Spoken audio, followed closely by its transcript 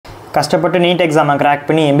கஷ்டப்பட்டு நீட் எக்ஸாமை கிராக்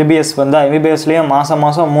பண்ணி எம்பிபிஎஸ் வந்தால் எம்பிபிஎஸ்லேயும் மாதம்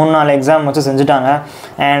 3-4 எக்ஸாம் வச்சு செஞ்சுட்டாங்க.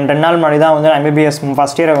 அண்ட் 2 நாள் முன்னாடி தான் வந்து எம்பிபிஎஸ்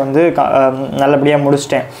ஃபஸ்ட் இயரை வந்து நல்லபடியாக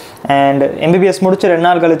முடிச்சிட்டேன். அண்ட் எம்பிபிஎஸ் முடிச்சு 2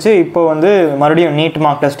 நாள் கழிச்சு இப்போ வந்து மறுபடியும் நீட்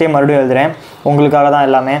மார்க் டெஸ்ட்டே மறுபடியும் எழுதுகிறேன். உங்களுக்காக தான்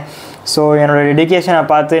எல்லாமே. ஸோ என்னோடய டெடிக்கேஷனை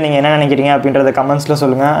பார்த்து நீங்கள் என்ன நினைக்கிறீங்க அப்படின்றத கமெண்ட்ஸில்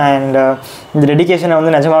சொல்லுங்கள். அண்ட் இந்த டெடிக்கேஷனை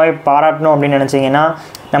வந்து நிஜமாகவே பாராட்டணும் அப்படின்னு நினச்சிங்கன்னா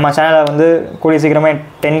நம்ம சேனலை வந்து கூடிய சீக்கிரமாக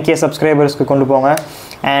 10K சப்ஸ்கிரைபர்ஸ்க்கு கொண்டு போங்க.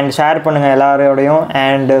 அண்ட் ஷேர் பண்ணுங்கள் எல்லாரோடையும்.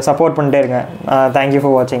 அண்ட் சப்போர்ட் பண்ணிட்டே இருங்க. தேங்க்யூ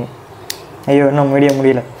ஃபார் வாட்சிங். ஐயோ இன்னும் வீடியோ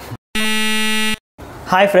முடியல.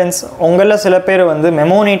 ஹாய் ஃப்ரெண்ட்ஸ், உங்களில் சில பேர் வந்து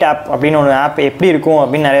மெமோனீட் ஆப் அப்படின்னு ஒரு ஆப் எப்படி இருக்கும்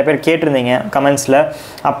அப்படின்னு நிறைய பேர் கேட்டிருந்தீங்க கமெண்ட்ஸில்.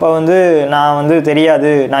 அப்போ வந்து நான் வந்து தெரியாது,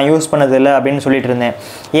 நான் யூஸ் பண்ணதில்லை அப்படின்னு சொல்லிட்டு இருந்தேன்.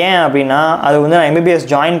 ஏன் அப்படின்னா அது வந்து நான் MBBS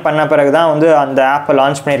ஜாயின் பண்ண பிறகு தான் வந்து அந்த ஆப்பை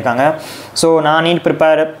லான்ச் பண்ணியிருக்காங்க. ஸோ நான் நீட்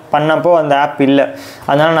ப்ரிப்பேர் பண்ணப்போ அந்த ஆப் இல்லை,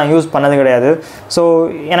 அதனால் நான் யூஸ் பண்ணது கிடையாது. ஸோ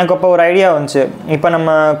எனக்கு அப்போ ஒரு ஐடியா வந்துச்சு, இப்போ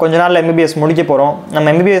நம்ம கொஞ்ச நாளில் MBBS முடிக்க போகிறோம். நம்ம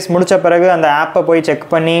MBBS முடித்த பிறகு அந்த ஆப்பை போய் செக்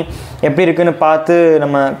பண்ணி எப்படி இருக்குன்னு பார்த்து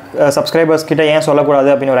நம்ம சப்ஸ்கிரைபர்ஸ் கிட்ட ஏன் சொல்லக்கூடாது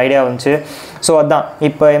அப்படின்னு ஒரு ஐடியா வந்துச்சு. ஸோ அதுதான்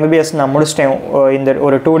இப்போ MBBS நான் முடிச்சிட்டேன். இந்த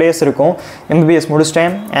ஒரு 2 days இருக்கும் MBBS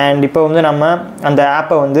முடிச்சிட்டேன். அண்ட் இப்போ வந்து நம்ம அந்த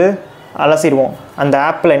ஆப்பை வந்து அலசிடுவோம். அந்த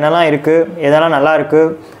ஆப்பில் என்னெல்லாம் இருக்குது, எதெல்லாம் நல்லா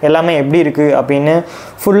இருக்குது, எல்லாமே எப்படி இருக்குது அப்படின்னு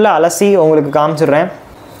ஃபுல்லாக அலசி உங்களுக்கு காமிச்சிடுறேன்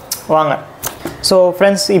வாங்க. ஸோ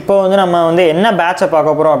ஃப்ரெண்ட்ஸ், இப்போ வந்து நம்ம வந்து என்ன பேட்சை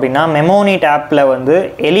பார்க்க போகிறோம் அப்படின்னா மெமோனீட் ஆப்பில் வந்து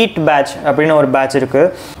எலிட் பேட்ச் அப்படின்னு ஒரு பேட்ச்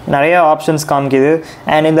இருக்குது. நிறைய ஆப்ஷன்ஸ் காமிக்குது.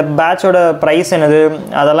 அண்ட் இந்த பேட்சோட ப்ரைஸ் என்னது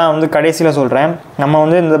அதெல்லாம் வந்து கடைசியில் சொல்கிறேன். நம்ம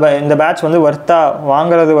வந்து இந்த பேட்ச் வந்து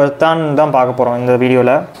வாங்குறது வர்த்தான்னு தான் பார்க்க போகிறோம் இந்த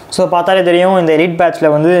வீடியோவில். ஸோ பார்த்தாலே தெரியும், இந்த எலிட்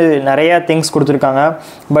பேட்சில் வந்து நிறையா திங்ஸ் கொடுத்துருக்காங்க.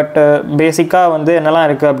 பட் பேசிக்காக வந்து என்னெல்லாம்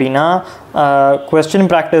இருக்குது அப்படின்னா கொஸ்டின்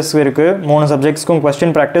ப்ராக்டிஸ் இருக்குது. 3 சப்ஜெக்ட்ஸ்க்கும்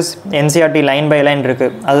question practice NCERT line by line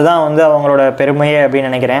இருக்குது. அதுதான் வந்து அவங்களோட பெருமையே அப்படின்னு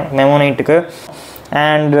நினைக்கிறேன் மெமோனீட்டுக்கு.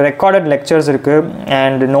 அண்ட் ரெக்கார்டட் லெக்சர்ஸ் இருக்குது,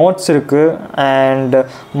 அண்ட் நோட்ஸ் இருக்குது, அண்ட்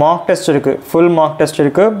மார்க் டெஸ்ட் இருக்குது, ஃபுல் மார்க் டெஸ்ட்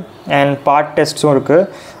இருக்குது, அண்ட் பார்ட் டெஸ்ட்ஸும் இருக்குது.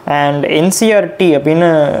 அண்ட் NCERT அப்படின்னு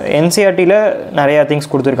NCERTயில் நிறையா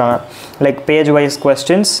திங்ஸ் கொடுத்துருக்காங்க, like page wise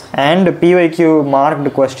questions and PYQ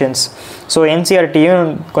marked questions. So NCERTயும்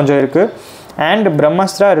கொஞ்சம் இருக்குது. அண்ட்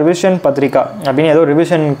பிரம்மஸ்திரா ரிவிஷன் பத்திரிகா அப்படின்னு ஏதோ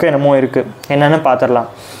ரிவிஷனுக்கு என்னமோ இருக்குது, என்னென்னு பார்த்துடலாம்.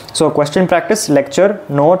 So question practice, lecture,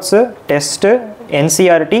 notes, test,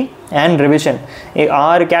 NCERT and revision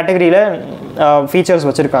 6 கேட்டகரியில் ஃபீச்சர்ஸ்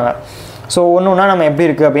வச்சுருக்காங்க. ஸோ ஒன்று ஒன்றா நம்ம எப்படி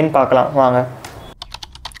இருக்குது அப்படின்னு பார்க்கலாம் வாங்க.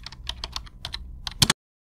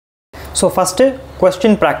 So first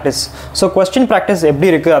question practice. So question practice எப்படி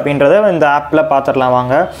இருக்குது அப்படின்றத இந்த ஆப்பில் பார்த்துடலாம்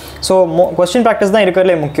வாங்க. ஸோ கொஸ்டின் ப்ராக்டிஸ் தான்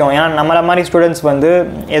இருக்கிறதுலே முக்கியம். ஏன்னா நம்மள மாதிரி ஸ்டூடெண்ட்ஸ் வந்து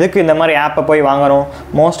எதுக்கு இந்த மாதிரி ஆப்பை போய் வாங்கணும்,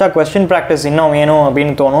 மோஸ்ட்டாக கொஸ்டின் ப்ராக்டிஸ் இன்னும் வேணும்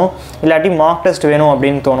அப்படின்னு தோணும், இல்லாட்டி மார்க் டெஸ்ட் வேணும்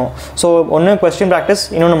அப்படின்னு தோணும். ஸோ ஒன்று கொஸ்டின் ப்ராக்டிஸ்,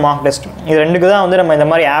 இன்னொன்று மார்க் டெஸ்ட். இது ரெண்டுக்கு தான் வந்து நம்ம இந்த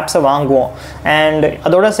மாதிரி ஆப்ஸை வாங்குவோம். அண்ட்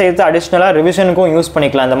அதோட சேர்த்து அடிஷ்னலாக ரிவிஷனுக்கும் யூஸ்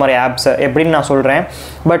பண்ணிக்கலாம் இந்த மாதிரி ஆப்ஸை எப்படின்னு நான் சொல்கிறேன்.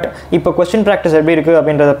 பட் இப்போ கொஸ்டின் ப்ராக்டிஸ் எப்படி இருக்குது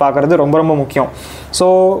அப்படின்றத பார்க்குறது ரொம்ப ரொம்ப முக்கியம். ஸோ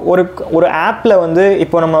ஒரு ஆப்பில் வந்து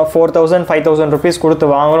இப்போ நம்ம 4,000-5,000 rupees கொடுத்து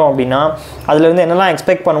வாங்குகிறோம் அப்படின்னா அதுலேருந்து என்னெல்லாம்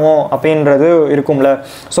எக்ஸ்பெக்ட் பண்ணுவோம் அப்படின்றது இருக்கும்ல.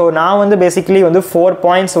 ஸோ நான் வந்து பேசிக்கலி வந்து 4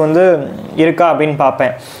 points வந்து இருக்கா அப்படின்னு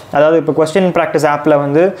பார்ப்பேன். அதாவது இப்போ கொஸ்டின் ப்ராக்டிஸ் ஆப்பில்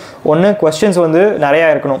வந்து ஒன்று கொஸ்டின்ஸ் வந்து நிறையா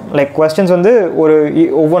இருக்கணும். லைக் கொஸ்டின்ஸ் வந்து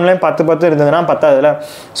ஒவ்வொன்றுலையும் 10 இருந்ததுன்னா பத்தாதுல.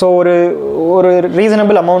 ஸோ ஒரு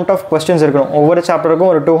ரீசனபிள் அமௌண்ட் ஆஃப் கொஸ்டின்ஸ் இருக்கணும். ஒவ்வொரு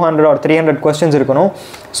சாப்டருக்கும் ஒரு 200 or 300 கொஸ்டின்ஸ் இருக்கணும்.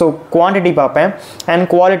 ஸோ குவான்டிட்டி பார்ப்பேன். அண்ட்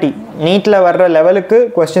குவாலிட்டி, நீட்டில் வர்ற லெவலுக்கு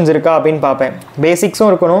கொஸ்டின்ஸ் இருக்கா அப்படின்னு பார்ப்பேன். பேசிக்ஸும்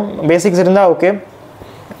இருக்கணும், பேசிக்ஸ் இருந்தால் ஓகே.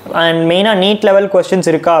 அண்ட் மெயினாக நீட் லெவல் கொஸ்டின்ஸ்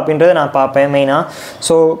இருக்கா அப்படின்றத நான் பார்ப்பேன் மெயினாக.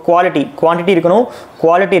 ஸோ குவான்டிட்டி இருக்கணும்,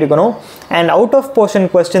 குவாலிட்டி இருக்கணும். And out of portion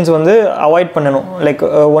questions வந்து அவாய்ட் பண்ணணும். லைக்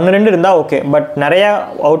 1-2 இருந்தால் ஓகே, பட் நிறையா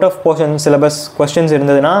out of portion syllabus questions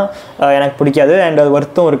இருந்ததுன்னா எனக்கு பிடிக்காது. அண்ட் அது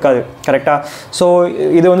ஒர்த்தும் இருக்காது கரெக்டாக. ஸோ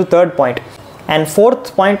இது வந்து 3rd point. And 4th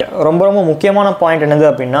point ரொம்ப ரொம்ப முக்கியமான பாயிண்ட் என்னது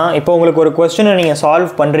அப்படின்னா, இப்போ உங்களுக்கு ஒரு கொஸ்டினை நீங்கள்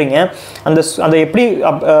சால்வ் பண்ணுறீங்க, அந்த எப்படி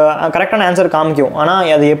கரெக்டான ஆன்சர் காமிக்கும்,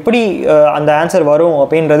 ஆனால் அது எப்படி அந்த ஆன்சர் வரும்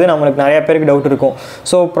அப்படின்றது நம்மளுக்கு நிறைய பேருக்கு டவுட் இருக்கும்.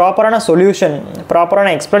 ஸோ ப்ராப்பரான சொல்யூஷன்,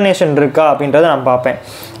 ப்ராப்பரான எக்ஸ்ப்ளனேஷன் இருக்கா அப்படின்றத நான் பார்ப்பேன்.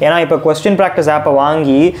 ஏன்னா இப்போ கொஸ்டின் ப்ராக்டிஸ் ஆப்பை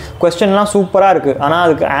வாங்கி கொஸ்டின்லாம் சூப்பராக இருக்குது, ஆனால்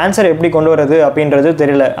அதுக்கு ஆன்சர் எப்படி கொண்டு வரது அப்படின்றது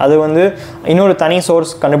தெரியல. அது வந்து இன்னொரு தனி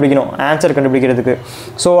சோர்ஸ் கண்டுபிடிக்கணும் ஆன்சர் கண்டுபிடிக்கிறதுக்கு.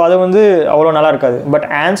 ஸோ அது வந்து அவ்வளோ நல்லா இருக்காது. பட்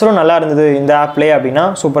ஆன்சரும் நல்லா இருந்தது இந்த ஆப்லே அப்படின்னா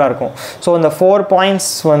சூப்பராக இருக்கும். ஸோ இந்த 4 points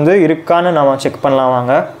வந்து இருக்கான்னு நம்ம செக் பண்ணலாம்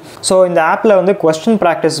வாங்க. ஸோ இந்த ஆப்பில் வந்து கொஸ்டின்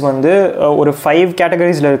ப்ராக்டிஸ் வந்து ஒரு 5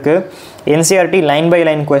 கேட்டகரிஸில் இருக்குது. NCERT line by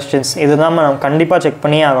line questions, இது தான் நம்ம கண்டிப்பாக செக்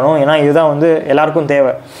பண்ணியே ஆகணும். ஏன்னா இதுதான் வந்து எல்லாருக்கும்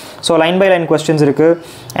தேவை. So line by line questions இருக்குது.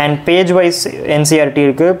 அண்ட் பேஜ் வைஸ் NCERT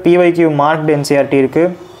இருக்குது, PYQ மார்க்டு NCERT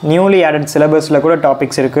இருக்குது, நியூலி ஆடட் சிலபஸில் கூட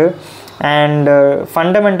டாபிக்ஸ் இருக்குது. அண்ட்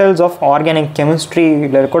ஃபண்டமெண்டல்ஸ் ஆஃப் ஆர்கானிக்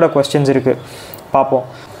கெமிஸ்ட்ரியில் கூட கொஸ்டின்ஸ் இருக்குது, பார்ப்போம்.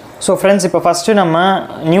 ஸோ ஃப்ரெண்ட்ஸ், இப்போ ஃபஸ்ட்டு நம்ம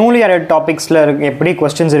நியூலி ஆடட் டாபிக்ஸில் எப்படி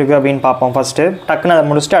கொஸ்டின்ஸ் இருக்குது அப்படின்னு பார்ப்போம். ஃபஸ்ட்டு டக்குன்னு அதை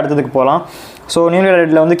முடிச்சுட்டு அடுத்ததுக்கு போகலாம். ஸோ நியூலி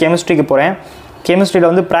ஆடட்டில் வந்து கெமிஸ்ட்ரிக்கு போகிறேன். கெமிஸ்ட்ரியில்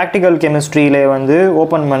வந்து ப்ராக்டிக்கல் கெமிஸ்ட்ரியில் வந்து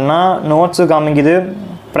ஓப்பன் பண்ணால் நோட்ஸும் காமிக்குது,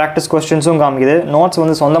 ப்ராக்டிஸ் கொஸ்டின்ஸும் காமிக்குது. நோட்ஸ்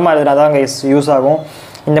வந்து சொந்தமாக எழுதுனா தான் யூஸ் ஆகும்.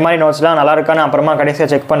 இந்த மாதிரி நோட்ஸ்லாம் நல்லா இருக்கான்னு அப்புறமா கடைசியாக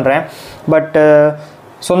செக் பண்ணுறேன். பட்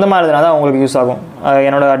சொந்தமாக எழுதுனா தான் உங்களுக்கு யூஸ் ஆகும்.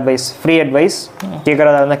 என்னோடய அட்வைஸ், ஃப்ரீ அட்வைஸ்,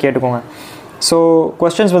 கேட்குறதா இருந்தால் கேட்டுக்கோங்க. ஸோ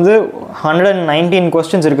கொஸ்டின்ஸ் வந்து 119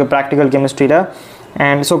 கொஸ்டின்ஸ் இருக்குது ப்ராக்டிக்கல் கெமிஸ்ட்ரியில்.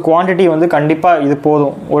 அண்ட் ஸோ குவான்டிட்டி வந்து கண்டிப்பாக இது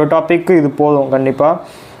போதும், ஒரு டாப்பிக்கு இது போதும்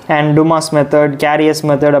கண்டிப்பாக. அண்ட் டுமாஸ் மெத்தட், கேரியஸ்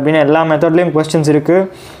மெத்தட் அப்படின்னு எல்லா மெத்தட்லேயும் கொஸ்டின்ஸ் இருக்குது.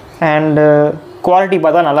 அண்டு குவாலிட்டி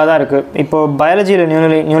பார்த்தா நல்லா தான் இருக்குது. இப்போது பயாலஜியில்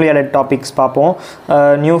நியூலி ஆடட் டாபிக்ஸ் பார்ப்போம்.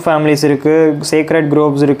 நியூ ஃபேமிலிஸ் இருக்குது, சேக்ரெட்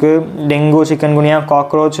குரூப்ஸ் இருக்குது, dengue, chikungunya,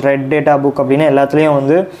 cockroach, red data book அப்படின்னு எல்லாத்துலேயும்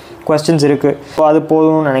வந்து கொஸ்டின்ஸ் இருக்குது. ஸோ அது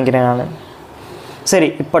போதும்னு நினைக்கிறேன் நான். சரி,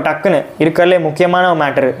 இப்போ டக்குன்னு இருக்கிறதுலே முக்கியமான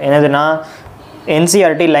மேட்டர் என்னதுன்னா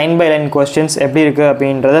NCERT line by line questions எப்படி இருக்குது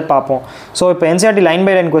அப்படின்றத பார்ப்போம். ஸோ இப்போ NCERT line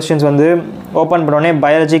by line questions வந்து ஓப்பன் பண்ணோடனே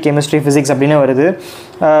பயாலஜி, கெமிஸ்ட்ரி, ஃபிசிக்ஸ் அப்படின்னு வருது.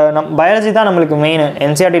 பயாலஜி தான் நம்மளுக்கு main.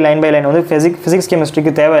 NCERT line by line வந்து ஃபிசிக்ஸ்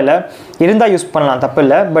கெமிஸ்ட்ரிக்கு தேவையில்லை, இருந்தால் யூஸ் பண்ணலாம், தப்பு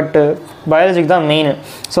இல்லை. பட் பயாலஜிக்கு தான் மெயின்.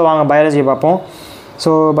 ஸோ வாங்க பயாலஜி பார்ப்போம்.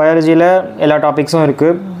 ஸோ பயாலஜியில் எல்லா டாபிக்ஸும்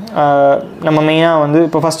இருக்குது. நம்ம மெயினாக வந்து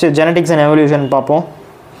இப்போ ஃபஸ்ட்டு ஜெனடிக்ஸ் அண்ட் எவல்யூஷன் பார்ப்போம்.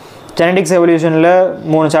 ஜெனடிக்ஸ் எவல்யூஷனில்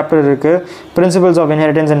 3 சாப்டர் இருக்குது. Principles of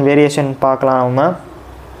inheritance and variation பார்க்கலாம். நம்ம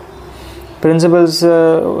பிரின்சிபல்ஸ்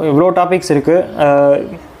இவ்வளோ டாபிக்ஸ் இருக்குது.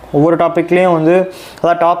 ஒவ்வொரு டாப்பிக்லேயும் வந்து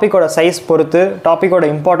அதாவது டாப்பிக்கோட சைஸ் பொறுத்து, டாப்பிக்கோட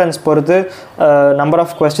இம்பார்ட்டன்ஸ் பொறுத்து நம்பர்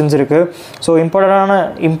ஆஃப் கொஸ்டின்ஸ் இருக்குது. ஸோ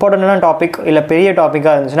இம்பார்ட்டண்டான டாபிக் இல்லை பெரிய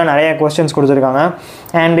டாப்பிக்காக இருந்துச்சுன்னா நிறைய கொஸ்டின்ஸ் கொடுத்துருக்காங்க.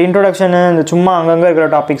 அண்ட் இன்ட்ரொடக்ஷனு இந்த சும்மா அங்கங்கே இருக்கிற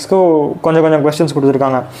டாபிக்ஸ்க்கு கொஞ்சம் கொஸ்டின்ஸ்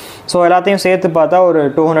கொடுத்துருக்காங்க. ஸோ எல்லாத்தையும் சேர்த்து பார்த்தா ஒரு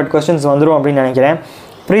 200 கொஸ்டின்ஸ் வந்துடும் அப்படின்னு நினைக்கிறேன்.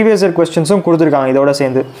 ப்ரீவியஸ் இயர் கொஸ்டின்ஸும் கொடுத்துருக்காங்க இதோட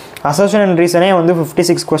சேர்ந்து. அசர்ஷன் அண்ட் ரீசனே வந்து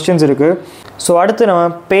 56 கொஸ்டின்ஸ் இருக்குது. ஸோ அடுத்து நம்ம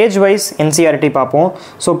பேஜ் வைஸ் NCERT பார்ப்போம்.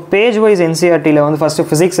 ஸோ பேஜ் வைஸ் NCERTயில் வந்து ஃபஸ்ட்டு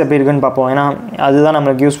ஃபிசிக்ஸ் எப்படி இருக்குன்னு பார்ப்போம், ஏன்னா அதுதான்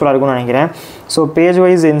நம்மளுக்கு யூஸ்ஃபுல்லாக இருக்கும்னு நினைக்கிறேன். ஸோ பேஜ்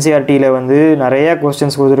வைஸ் NCERTயில் வந்து நிறைய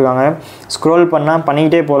கொஸ்டின்ஸ் கொடுத்துருக்காங்க. ஸ்க்ரோல் பண்ணால்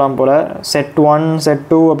பண்ணிக்கிட்டே போகலாம் போல். செட் 1, செட்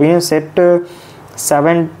 2 அப்படின்னு செட்டு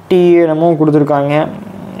 70 என்னமோ கொடுத்துருக்காங்க.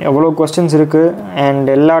 எவ்வளோ கொஸ்டின்ஸ் இருக்குது. அண்ட்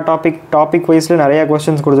எல்லா டாபிக் வைஸில் நிறையா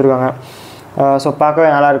கொஸ்டின்ஸ் கொடுத்துருக்காங்க. ஸோ பார்க்கவே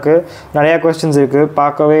நல்லாயிருக்கு. நிறையா கொஸ்டின்ஸ் இருக்குது,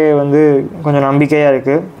 பார்க்கவே வந்து கொஞ்சம் நம்பிக்கையாக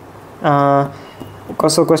இருக்குது.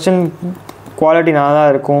 ஸோ கொஸ்டின் குவாலிட்டி நல்லா தான்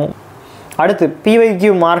இருக்கும். அடுத்து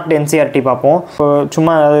PYQ Marked NCERT பார்ப்போம்.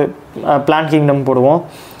 சும்மா அதாவது பிளான் கிங்டம் போடுவோம்.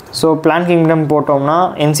 ஸோ பிளான் கிங்டம் போட்டோம்னா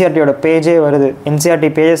NCERTயோட பேஜே வருது, NCERT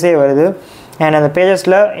பேஜஸே வருது. அண்ட் அந்த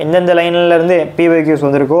பேஜஸில் எந்தெந்த லைன்லேருந்து PYQs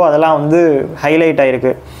வந்திருக்கோ அதெல்லாம் வந்து ஹைலைட்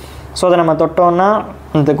ஆகிருக்கு. ஸோ அதை நம்ம தொட்டோம்னா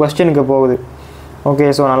இந்த கொஸ்டினுக்கு போகுது. ஓகே,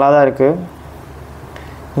 ஸோ நல்லா தான் இருக்குது.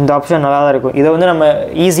 இந்த ஆப்ஷன் நல்லா தான் இருக்கும். இதை வந்து நம்ம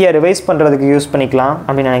ஈஸியாக ரிவைஸ் பண்ணுறதுக்கு யூஸ் பண்ணிக்கலாம்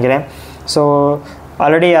அப்படின்னு நினைக்கிறேன். ஸோ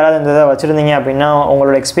ஆல்ரெடி யாராவது இந்த இதை வச்சுருந்தீங்க அப்படின்னா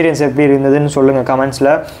உங்களோட எக்ஸ்பீரியன்ஸ் எப்படி இருந்ததுன்னு சொல்லுங்கள் கமெண்ட்ஸில்.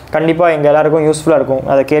 கண்டிப்பாக எங்கள் எல்லாேருக்கும் யூஸ்ஃபுல்லாக இருக்கும்.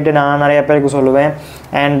 அதை கேட்டு நான் நிறைய பேருக்கு சொல்லுவேன்.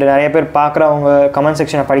 அண்ட் நிறைய பேர் பார்க்குறவங்க கமெண்ட்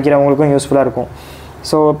செக்ஷனை படிக்கிறவங்களுக்கும் யூஸ்ஃபுல்லாக இருக்கும்.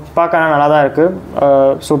 ஸோ பார்க்க நல்லா தான்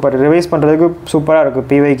இருக்குது. சூப்பர், ரிவைஸ் பண்ணுறதுக்கு சூப்பராக இருக்குது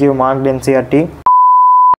PYQ Marked NCERT.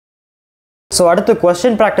 ஸோ அடுத்து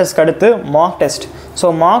கொஸ்டின் ப்ராக்டிஸ்க்கு அடுத்து மார்க் டெஸ்ட். ஸோ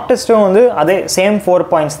மார்க் டெஸ்ட்டும் வந்து அதே சேம் 4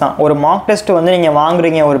 பாயிண்ட்ஸ் தான். ஒரு மார்க் டெஸ்ட்டு வந்து நீங்கள்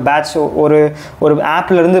வாங்குறீங்க, ஒரு பேட்ச் ஒரு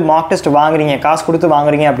ஆப்லேருந்து மார்க் டெஸ்ட் வாங்குறீங்க, காசு கொடுத்து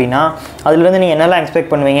வாங்குறீங்க அப்படின்னா அதுலேருந்து நீங்கள் என்னெல்லாம்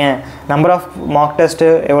எக்ஸ்பெக்ட் பண்ணுவீங்க, நம்பர் ஆஃப் மார்க்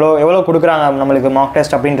டெஸ்ட்டு எவ்வளோ கொடுக்குறாங்க நம்மளுக்கு மார்க்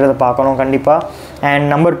டெஸ்ட் அப்படின்றத பார்க்கணும் கண்டிப்பாக. அண்ட்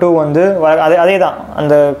நம்பர் 2 வந்து அதே தான்,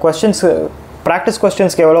 அந்த கொஸ்டின்ஸு ப்ராக்டிஸ்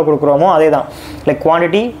கொஸ்டின்ஸ்க்கு எவ்வளோ கொடுக்குறோமோ அதே தான். Like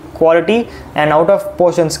quality and out of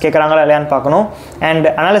portions கேட்குறாங்களா இல்லையான்னு பார்க்கணும். அண்ட்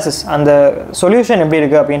அனாலிசிஸ், அந்த சொல்யூஷன் எப்படி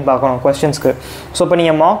இருக்குது அப்படின்னு பார்க்கணும் கொஸ்டின்ஸ்க்கு. ஸோ இப்போ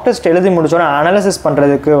நீங்கள் மார்க் டெஸ்ட் எழுதி முடிச்சோன்னா அனாலிசிஸ்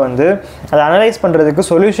பண்ணுறதுக்கு வந்து அதை அனலைஸ் பண்ணுறதுக்கு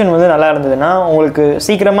சொல்யூஷன் வந்து நல்லா இருந்ததுன்னா உங்களுக்கு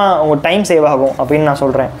சீக்கிரமாக உங்கள் டைம் சேவ் ஆகும் அப்படின்னு நான்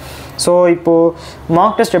சொல்கிறேன். ஸோ இப்போது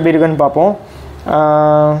மார்க் டெஸ்ட் எப்படி இருக்குன்னு பார்ப்போம்.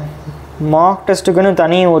 மார்க் டெஸ்ட்டுக்குன்னு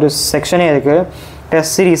தனி ஒரு செக்ஷனே இருக்குது.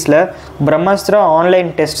 டெஸ்ட் சீரீஸில் பிரம்மஸ்திரா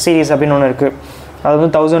ஆன்லைன் டெஸ்ட் சீரீஸ் அப்படின்னு ஒன்று இருக்குது. அது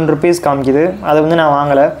வந்து 1000 rupees காமிக்குது. அது வந்து நான்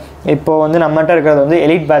வாங்கலை. இப்போது வந்து நம்மகிட்ட இருக்கிறது வந்து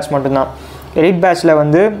எலிட் பேட்ச் மட்டும்தான். எலிட் பேட்ச்சில்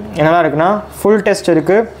வந்து என்னெல்லாம் இருக்குன்னா ஃபுல் டெஸ்ட்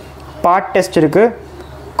இருக்குது, பார்ட் டெஸ்ட் இருக்குது,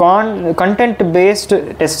 கண்டென்ட் பேஸ்டு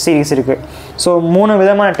டெஸ்ட் சீரீஸ் இருக்குது. ஸோ 3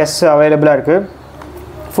 விதமான டெஸ்ட் அவைலபிளாக இருக்குது.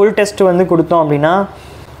 ஃபுல் டெஸ்ட் வந்து கொடுத்தோம் அப்படின்னா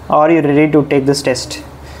are you ready to take this test?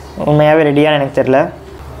 உண்மையாகவே ரெடியான்னு எனக்கு தெரில.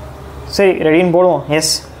 சரி, ரெடின்னு போடுவோம்.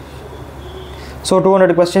 S. So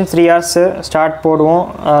 200 questions 3 hours start போடுவோம்.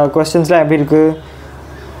 கொஸ்டின்ஸ்லாம் எப்படி இருக்குது,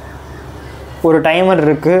 ஒரு டைமர்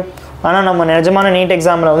இருக்குது. ஆனால் நம்ம நிஜமான நீட்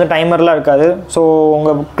எக்ஸாமில் வந்து டைமர்லாம் இருக்காது. ஸோ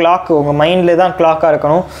உங்கள் மைண்டில் தான் கிளாக்காக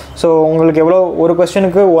இருக்கணும். ஸோ உங்களுக்கு எவ்வளோ ஒரு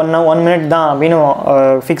கொஸ்டினுக்கு 1 minute தான் அப்படின்னு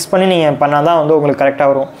ஃபிக்ஸ் பண்ணி நீங்கள் பண்ணால் தான் வந்து உங்களுக்கு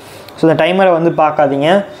கரெக்டாக வரும். ஸோ இந்த டைமரை வந்து பார்க்காதீங்க.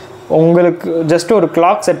 உங்களுக்கு ஜஸ்ட் ஒரு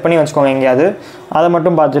கிளாக் செட் பண்ணி வச்சுக்கோங்க எங்கேயாவது, அதை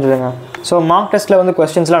மட்டும் பார்த்துட்டுருங்க. ஸோ மார்க் டெஸ்ட்டில் வந்து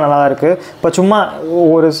கொஸ்டின்ஸ்லாம் நல்லா தான் இருக்குது. இப்போ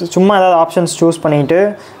சும்மா ஏதாவது ஆப்ஷன்ஸ் சூஸ் பண்ணிவிட்டு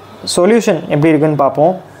சொல்யூஷன் எப்படி இருக்குதுன்னு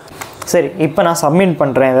பார்ப்போம். சரி, இப்போ நான் சப்மிட்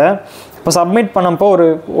பண்ணுறேன். இதை இப்போ சப்மிட் பண்ணப்போ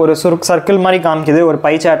ஒரு சர்க்கிள் மாதிரி காமிக்குது, ஒரு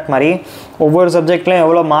பை சார்ட் மாதிரி. ஒவ்வொரு சப்ஜெக்ட்லையும்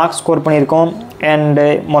எவ்வளோ மார்க்ஸ் ஸ்கோர் பண்ணியிருக்கோம் அண்டு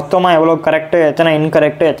மொத்தமாக எவ்வளோ கரெக்டு, எத்தனை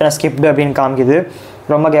இன்கரெக்டு, எத்தனை ஸ்கிப்டு அப்படின்னு காமிக்குது.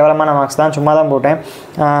 ரொம்ப கேவலமான மார்க்ஸ் தான், சும்மா தான் போட்டேன்.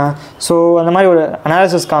 ஸோ அந்த மாதிரி ஒரு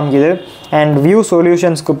அனாலிசிஸ் காமிக்குது. அண்ட் வியூ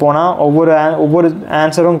சொல்யூஷன்ஸ்க்கு போனால் ஒவ்வொரு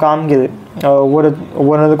ஆன்சரும் காமிக்குது,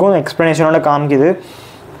 ஒவ்வொரு இதுக்கும் எக்ஸ்ப்ளனேஷனோட காமிக்குது.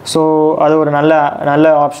 ஸோ அது ஒரு நல்ல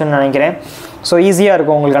ஆப்ஷன் நினைக்கிறேன். ஸோ ஈஸியாக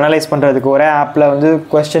இருக்கும் உங்களுக்கு அனலைஸ் பண்ணுறதுக்கு. ஒரே ஆப்பில் வந்து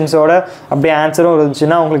கொஸ்டின்ஸோட அப்படியே ஆன்சரும்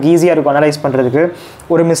இருந்துச்சுன்னா உங்களுக்கு ஈஸியாக இருக்கும் அனலைஸ் பண்ணுறதுக்கு.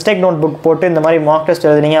 ஒரு மிஸ்டேக் நோட் புக் போட்டு இந்த மாதிரி மார்க் டெஸ்ட்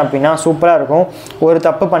எழுதுனீங்க அப்படின்னா சூப்பராக இருக்கும். ஒரு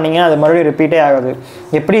தப்பு பண்ணிங்கன்னா அது மறுபடியும் ரிப்பீட்டே ஆகாது.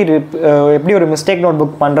 எப்படி ஒரு மிஸ்டேக் நோட்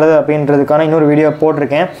புக் பண்ணுறது அப்படின்றதுக்கான இன்னொரு வீடியோ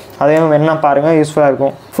போட்டிருக்கேன், அதையும் வேணா பாருங்கள், யூஸ்ஃபுல்லாக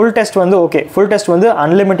இருக்கும். ஃபுல் டெஸ்ட் வந்து ஓகே, ஃபுல் டெஸ்ட் வந்து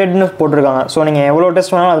அன்லிமிட்டட்னு போட்டிருக்காங்க. ஸோ நீங்கள் எவ்வளோ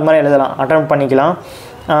டெஸ்ட் வேணாலும் அது மாதிரி எழுதலாம், அட்டன் பண்ணிக்கலாம்.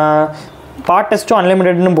 பார்ட் டெஸ்ட்டும்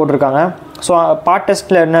அன்லிமிட்டட்னு போட்டிருக்காங்க. ஸோ பார்ட்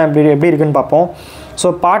டெஸ்ட்டில் எப்படி இருக்குன்னு பார்ப்போம். ஸோ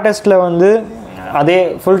பார்ட் டெஸ்ட்டில் வந்து அதே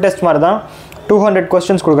ஃபுல் டெஸ்ட் மாதிரி தான் 200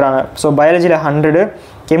 கொஸ்டின்ஸ் கொடுக்குறாங்க. ஸோ பயாலஜியில் 100,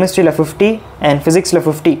 கெமிஸ்ட்ரியில் 50 அண்ட் ஃபிசிக்ஸில்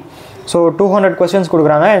 50. ஸோ 200 கொஸ்டின்ஸ்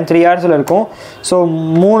கொடுக்குறாங்க அண்ட் 3 ஹவர்ஸில் இருக்கும். ஸோ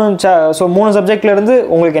மூணு சப்ஜெக்ட்லேருந்து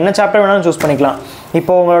உங்களுக்கு என்ன சாப்டர் வேணாலும் சூஸ் பண்ணிக்கலாம்.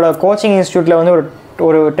 இப்போ உங்களோட கோச்சிங் இன்ஸ்டியூட்டில் வந்து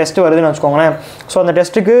ஒரு டெஸ்ட் வருதுன்னு வச்சுக்கோங்களேன். ஸோ அந்த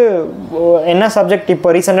டெஸ்ட்டுக்கு என்ன சப்ஜெக்ட்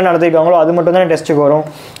இப்போ ரீசெண்டாக நடத்திருக்காங்களோ அது மட்டும் தான் டெஸ்ட்டுக்கு வரும்.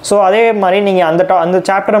 ஸோ அதே மாதிரி நீங்கள் அந்த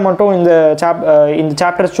சாப்டரை மட்டும் இந்த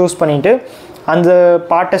சாப்டர் சூஸ் பண்ணிவிட்டு அந்த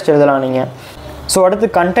பார்ட் டெஸ்ட் எழுதலாம் நீங்கள். ஸோ அடுத்து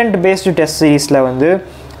கண்டென்ட் பேஸ்டு டெஸ்ட் சீரீஸில் வந்து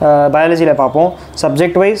பயாலஜியில் பார்ப்போம்.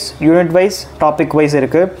 Subject wise, unit wise, topic wise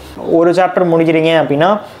இருக்குது. ஒரு சாப்டர் முடிக்கிறீங்க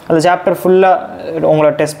அப்படின்னா அந்த சாப்டர் ஃபுல்லாக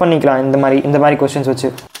உங்களை டெஸ்ட் பண்ணிக்கலாம் இந்த மாதிரி கொஸ்டின்ஸ் வச்சு.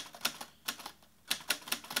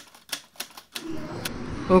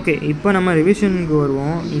 ஓகே, இப்போ நம்ம ரிவிஷனுக்கு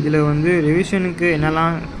வருவோம். இதில் வந்து ரிவிஷனுக்கு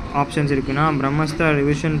என்னெல்லாம் ஆப்ஷன்ஸ் இருக்குன்னா, பிரம்மஸ்தா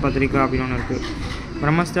ரிவிஷன் பத்திரிக்கா அப்படின்னு ஒன்று இருக்குது.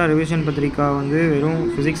 பிரம்மஸ்தா ரிவிஷன் பத்திரிக்கா வந்து வெறும்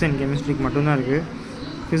ஃபிசிக்ஸ் அண்ட் கெமிஸ்ட்ரிக்கு மட்டும்தான் இருக்குது.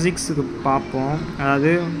 ஃபிசிக்ஸுக்கு பார்ப்போம்.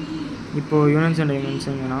 அதாவது இப்போது யூனிட்ஸ் அண்ட்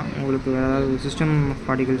டைமென்ஷன்னா உங்களுக்கு அதாவது சிஸ்டம் ஆஃப்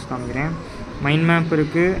பார்ட்டிகல்ஸ் காமிக்கிறேன். மைண்ட் மேப்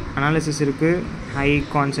இருக்குது, அனாலிசிஸ் இருக்குது, ஹை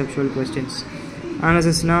கான்செப்சுவல் கொஸ்டின்ஸ்.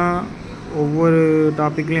 அனாலிசிஸ்னால் ஒவ்வொரு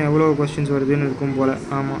டாப்பிக்லையும் எவ்வளோ கொஸ்டின்ஸ் வருதுன்னு இருக்கும் போல்.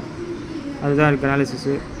 ஆமாம், அதுதான் இருக்குது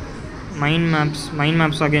analysis. Mind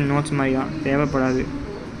maps again notes மாதிரி தான், தேவைப்படாது,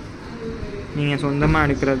 நீங்கள் சொந்தமாக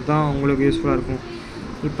எடுக்கிறது தான் உங்களுக்கு யூஸ்ஃபுல்லாக இருக்கும்.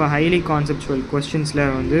 இப்போ ஹைலி கான்செப்சுவல் கொஸ்டின்ஸில்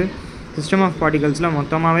வந்து சிஸ்டம் ஆஃப் பார்ட்டிகல்ஸில்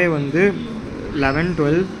மொத்தமாகவே வந்து 11,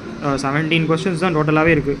 12, 17 கொஸ்டின்ஸ் தான்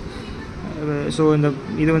டோட்டலாகவே இருக்குது. ஸோ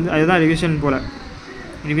இது வந்து அதுதான் ரிவிஷன் போல்.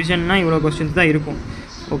 ரிவிஷன்னா இவ்வளோ கொஸ்டின்ஸ் தான் இருக்கும்.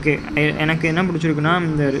 ஓகே, எனக்கு என்ன பிடிச்சிருக்குன்னா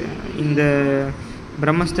இந்த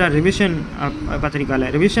பிரம்மஸ்தா ரிவிஷன்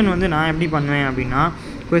பத்திரிக்காவில் ரிவிஷன் வந்து நான் எப்படி பண்ணுவேன் அப்படின்னா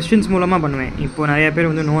கொஸ்டின்ஸ் மூலமாக பண்ணுவேன். இப்போது நிறைய பேர்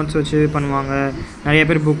வந்து நோட்ஸ் வச்சு பண்ணுவாங்க, நிறைய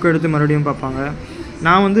பேர் புக் எடுத்து மறுபடியும் பார்ப்பாங்க.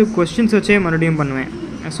 நான் வந்து கொஸ்டின்ஸ் வச்சே மறுபடியும் பண்ணுவேன்.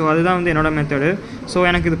 ஸோ அதுதான் வந்து என்னோடய மெத்தடு. ஸோ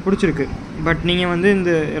எனக்கு இது பிடிச்சிருக்கு. பட் நீங்கள் வந்து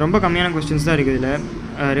இந்த ரொம்ப கம்மியான கொஸ்டின்ஸ் தான் இருக்குது இதில்.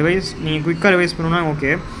 நீங்கள் குயிக்காக ரிவைஸ் பண்ணணுன்னா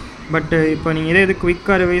ஓகே. பட் இப்போ நீங்கள் இது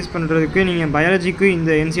குயிக்காக ரிவைஸ் பண்ணுறதுக்கு நீங்கள் பயாலஜிக்கு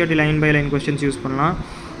இந்த NCERT line by line questions use பண்ணலாம்.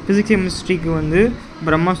 ஃபிசிக்ஸ் கெமிஸ்ட்ரிக்கு வந்து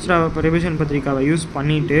பிரம்மஸ்தா ரிவிஷன் பத்திரிக்காவை யூஸ்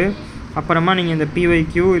பண்ணிவிட்டு அப்புறமா நீங்கள் இந்த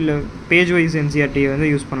PYQ இல்லை பேஜ் வைஸ் NCERT வந்து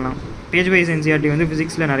யூஸ் பண்ணலாம். பேஜ் வைஸ் NCERT வந்து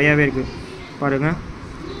ஃபிசிக்ஸில் நிறையாவே இருக்குது பாருங்கள்.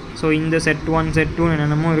 ஸோ இந்த செட் 1 செட் 2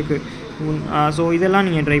 என்னென்னமோ இருக்குது. ஸோ இதெல்லாம்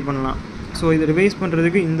நீங்கள் ட்ரை பண்ணலாம். ஸோ இது ரிவைஸ்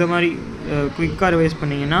பண்ணுறதுக்கு இந்த மாதிரி குயிக்காக ரிவைஸ்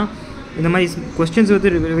பண்ணிங்கன்னா, இந்த மாதிரி கொஸ்டின்ஸ் வந்து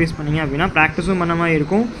ரிவைஸ் பண்ணிங்க அப்படின்னா ப்ராக்டிஸும் பண்ண மாதிரி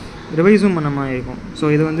இருக்கும், ரிவைஸும் பண்ண மாதிரி இருக்கும்.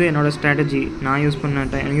 ஸோ இது வந்து என்னோடய ஸ்ட்ராட்டஜி, நான் யூஸ்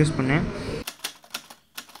பண்ணேன்.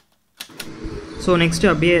 ஸோ நெக்ஸ்ட்டு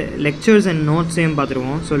அப்படியே லெக்சர்ஸ் அண்ட் நோட்ஸையும்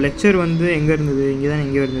பார்த்துருவோம். ஸோ லெக்சர் வந்து எங்கே இருந்தது,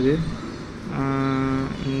 இங்கே இருந்தது.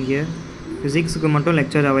 இங்கே ஃபிசிக்ஸுக்கு மட்டும்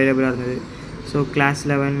லெக்சர் அவைலபிளாக இருந்தது. ஸோ கிளாஸ்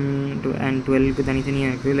 11 and 12க்கு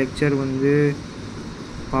தனித்தனியாக இருக்குது. லெக்சர் வந்து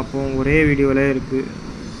பார்ப்போம், ஒரே வீடியோவில் இருக்குது.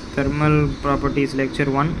 தெர்மல் ப்ராப்பர்ட்டிஸ்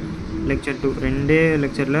லெக்சர் 1, லெக்சர் 2 ரெண்டே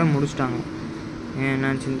லெக்சரில் முடிச்சிட்டாங்க.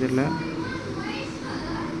 என்னாச்சுன்னு தெரியல.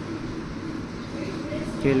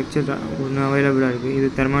 ஓகே, லெக்சர் ஒன்று அவைலபிளாக இருக்குது. இது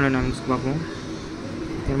தெர்மோடைனாமிக்ஸ் பார்ப்போம்.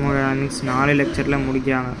 தெர்மோடைனாமிக்ஸ் 4 லெக்சரில்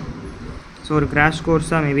முடிக்கிறாங்க. ஸோ ஒரு கிராஷ்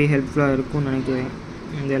கோர்ஸாக மேபி ஹெல்ப்ஃபுல்லாக இருக்கும்னு நினைக்கிறேன்.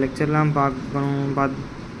 இந்த லெக்சர்லாம்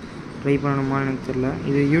ட்ரை பண்ணணுமான்னு எனக்கு தெரியல.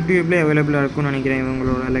 இது யூடியூப்லேயே அவைலபிளாக இருக்கும்னு நினைக்கிறேன்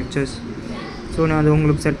இவங்களோட லெக்சர்ஸ். ஸோ அது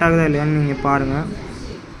உங்களுக்கு செட் ஆகுதா இல்லையான்னு நீங்கள் பாருங்கள்.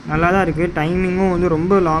 நல்லா தான் இருக்குது. டைமிங்கும் வந்து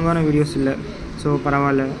ரொம்ப லாங்கான வீடியோஸ் இல்லை. ஸோ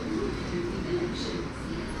பரவாயில்ல.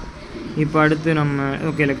 இப்போ அடுத்து நம்ம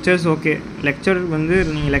லெக்சர்ஸ் லெக்சர் வந்து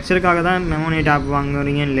நீங்கள் லெக்சருக்காக தான் மெமோனேட் ஆப்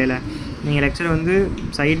வாங்குறீங்கன்னு இல்லை, நீங்கள் லெக்சர் வந்து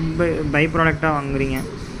சைட் பை ப்ராடக்டாக வாங்குறீங்க.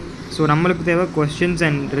 ஸோ நம்மளுக்கு தேவை questions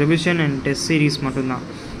and revision and test series மட்டும்தான்.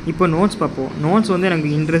 இப்போ நோட்ஸ் பார்ப்போம். நோட்ஸ் வந்து எனக்கு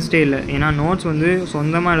இன்ட்ரெஸ்ட்டே இல்லை. ஏன்னா நோட்ஸ் வந்து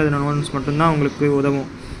சொந்தமாக எழுதின நோட்ஸ் மட்டும்தான் உங்களுக்கு உதவும்.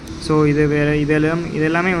 ஸோ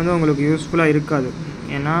இதெல்லாமே வந்து உங்களுக்கு யூஸ்ஃபுல்லாக இருக்காது.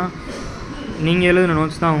 ஏன்னா நீங்கள் எழுதின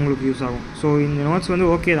நோட்ஸ் தான் உங்களுக்கு யூஸ் ஆகும். ஸோ இந்த நோட்ஸ் வந்து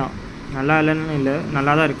ஓகே தான், நல்லா இல்லைன்னு இல்லை,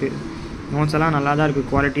 நல்லா தான் இருக்குது. நோட்ஸ் எல்லாம் நல்லா தான் இருக்குது,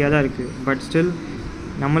 குவாலிட்டியாக தான் இருக்குது. பட் ஸ்டில்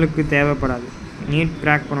நம்மளுக்கு தேவைப்படாது. நீட்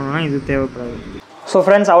கிராக் பண்ணணுன்னா இது தேவைப்படாது. ஸோ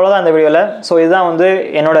ஃப்ரெண்ட்ஸ், அவ்வளோதான் இந்த வீடியோவில். ஸோ இதுதான் வந்து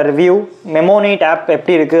என்னோடய ரிவ்யூ. மெமோனீட் ஆப்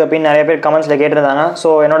எப்படி இருக்குது அப்படின்னு நிறைய பேர் கமெண்ட்ஸில் கேட்டிருந்தாங்க. ஸோ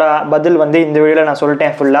என்னோடய பதில் வந்து இந்த வீடியோவில் நான்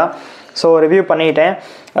சொல்லிட்டேன் ஃபுல்லாக. ஸோ ரிவ்யூ பண்ணிட்டேன்.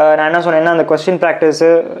 நான் என்ன சொன்னேன்னா, அந்த question practice,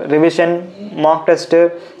 revision, mark test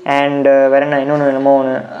and வேறு என்னமோ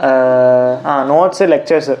ஒன்று நோட்ஸு,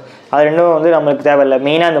 லெக்சர்ஸு, அது ரெண்டும் வந்து நம்மளுக்கு தேவையில்லை.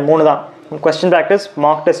 மெயினாக இந்த 3 தான்: question practice,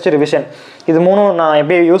 mark test, revision. இது 3 நான்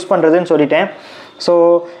எப்படி யூஸ் பண்ணுறதுன்னு சொல்லிட்டேன். ஸோ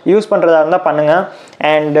யூஸ் பண்ணுறதா இருந்தால் பண்ணுங்கள்.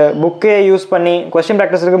 அண்டு புக்கே யூஸ் பண்ணி கொஸ்டின்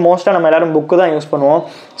ப்ராக்டிஸுக்கு மோஸ்ட்டாக நம்ம எல்லோரும் புக்கு தான் யூஸ் பண்ணுவோம்.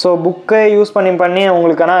 ஸோ புக்கை யூஸ் பண்ணி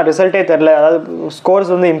உங்களுக்கான ரிசல்ட்டே தெரில, அதாவது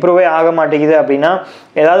ஸ்கோர்ஸ் வந்து இம்ப்ரூவே ஆக மாட்டேங்குது அப்படின்னா,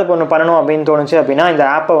 ஏதாவது ஒன்று பண்ணணும் அப்படின்னு தோணுச்சு அப்படின்னா இந்த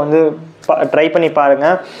ஆப்பை வந்து ட்ரை பண்ணி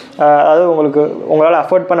பாருங்கள். அதாவது உங்களால்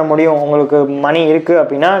அஃபோர்ட் பண்ண முடியும், உங்களுக்கு மணி இருக்குது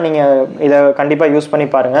அப்படின்னா நீங்கள் இதை கண்டிப்பாக யூஸ் பண்ணி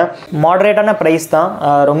பாருங்கள். மாடரேட்டான ப்ரைஸ் தான்,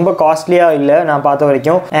 ரொம்ப காஸ்ட்லியாக இல்லை நான் பார்த்த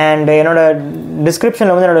வரைக்கும். அண்ட் என்னோடய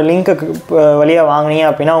டிஸ்கிரிப்ஷனில் வந்து என்னோடய லிங்க்கு வழியாக வாங்கினீங்க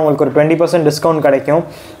அப்படின்னா உங்களுக்கு ஒரு 20% டிஸ்கவுண்ட் கிடைக்கும்.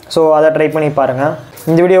 ஸோ அதை ட்ரை பண்ணி பாருங்கள்.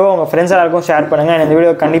 இந்த வீடியோவை உங்கள் ஃப்ரெண்ட்ஸ் எல்லாருக்கும் ஷேர் பண்ணுங்கள். அண்ட் இந்த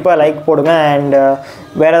வீடியோ கண்டிப்பாக லைக் போடுங்க. அண்ட்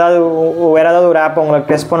வேறு ஏதாவது ஒரு ஆப் உங்களுக்கு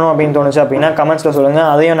டெஸ்ட் பண்ணணும் அப்படின்னு தோணுச்சு அப்படின்னா கமெண்ட்ஸில் சொல்லுங்கள்.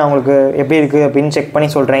 அதையும் நான் உங்களுக்கு எப்படி இருக்குது அப்படின்னு செக் பண்ணி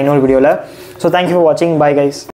சொல்கிறேன் இன்னொரு வீடியோவில். ஸோ தேங்க்யூ ஃபார் வாட்சிங். Bye guys.